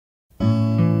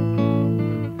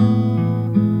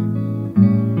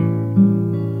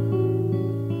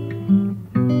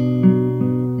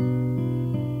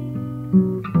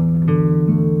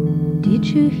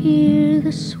hear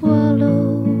the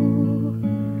swallow?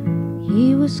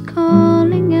 He was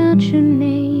calling out your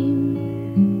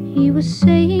name. He was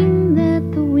saying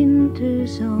that the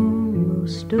winter's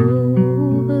almost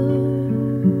over.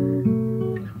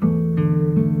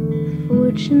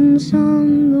 Fortune's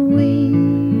on the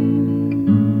wing.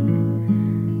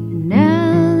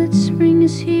 Now that spring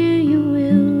is here, you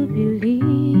will be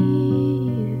leaving.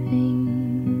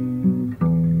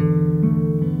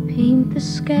 Paint the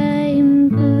sky in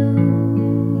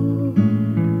blue,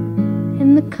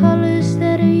 and the colors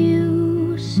that are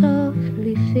you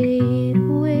softly fade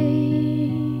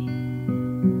away.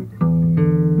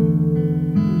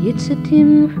 It's a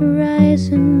dim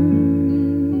horizon.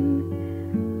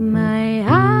 My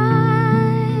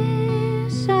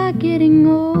eyes are getting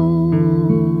old.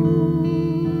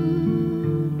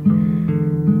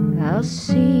 I'll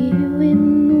see you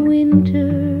in the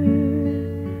winter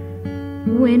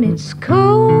when it's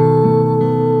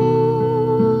cold.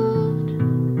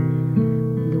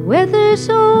 The weather's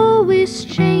always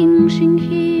changing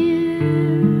here.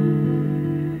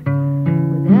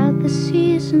 Without the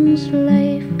seasons,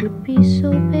 life would be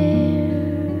so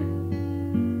bare.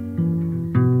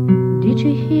 Did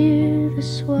you hear the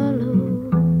swallow?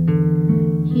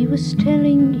 He was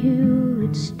telling you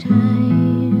it's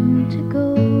time to go.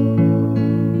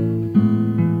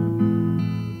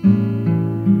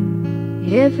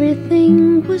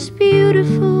 Everything was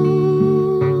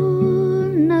beautiful,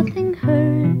 nothing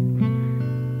hurt,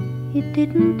 it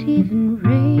didn't even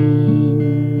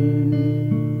rain.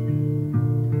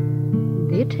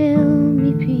 They tell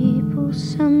me people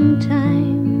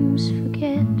sometimes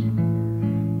forget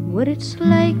what it's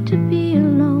like to be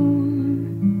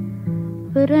alone,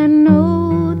 but I know